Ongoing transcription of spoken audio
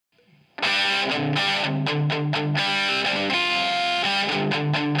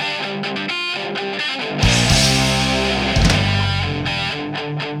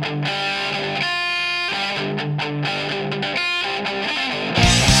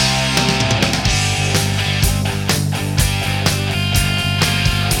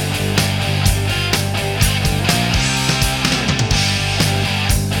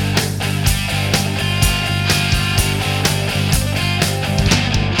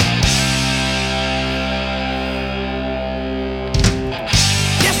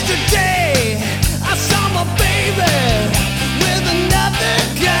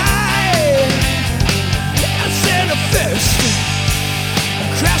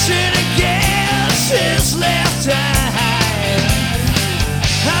Crashing against his left eye.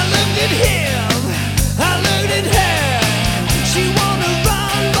 I looked at him, I looked at her. She wanted to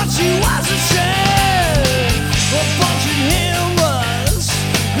run, but she wasn't sure. Well, punching him was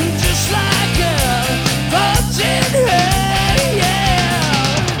just like punching her, yeah.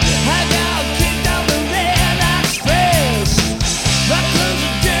 I got kicked out the Red Express. My clothes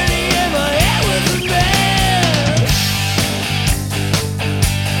were dirty and my hair was a mess.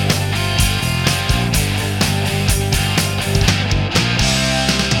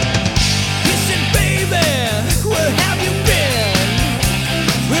 Where have you been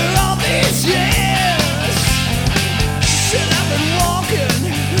for all these years? Said I've been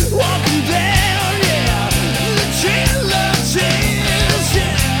walking down, yeah, the trail of tears,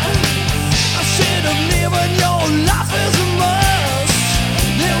 yeah. I said I'm living your life as a must.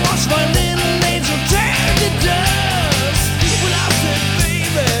 Then watch my little angel turn to dust. Well, I said,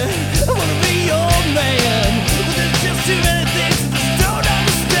 baby, I wanna be your man, but there's just too many things I just don't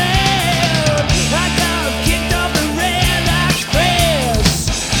understand. I got kicked off the Red Express.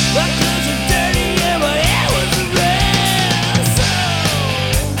 My clothes were dirty and my hair was a mess.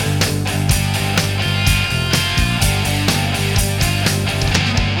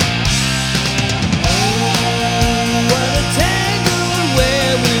 Oh, what a tangle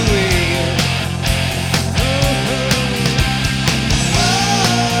where we were. Oh,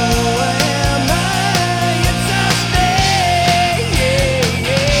 am I? It's us day, yeah,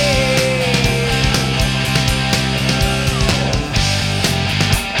 yeah.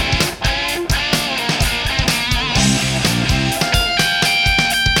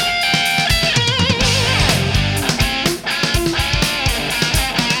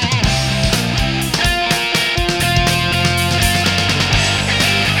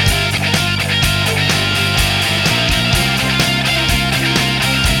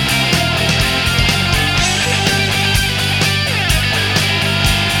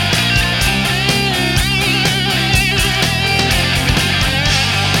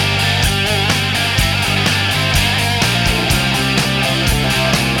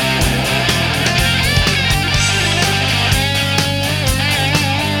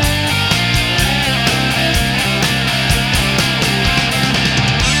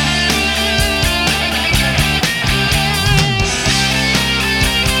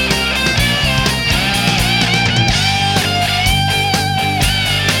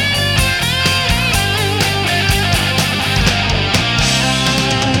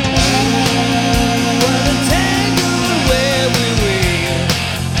 What a tangle where we were.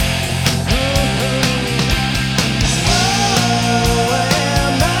 Oh,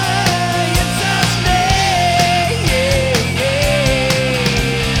 am I? It's us day, yeah, yeah.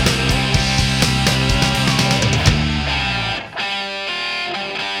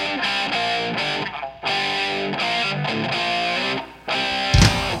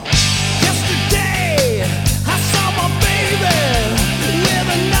 Yesterday, I saw my baby with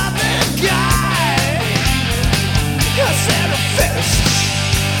another guy. I said a fist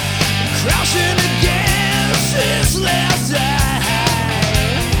crashing against his left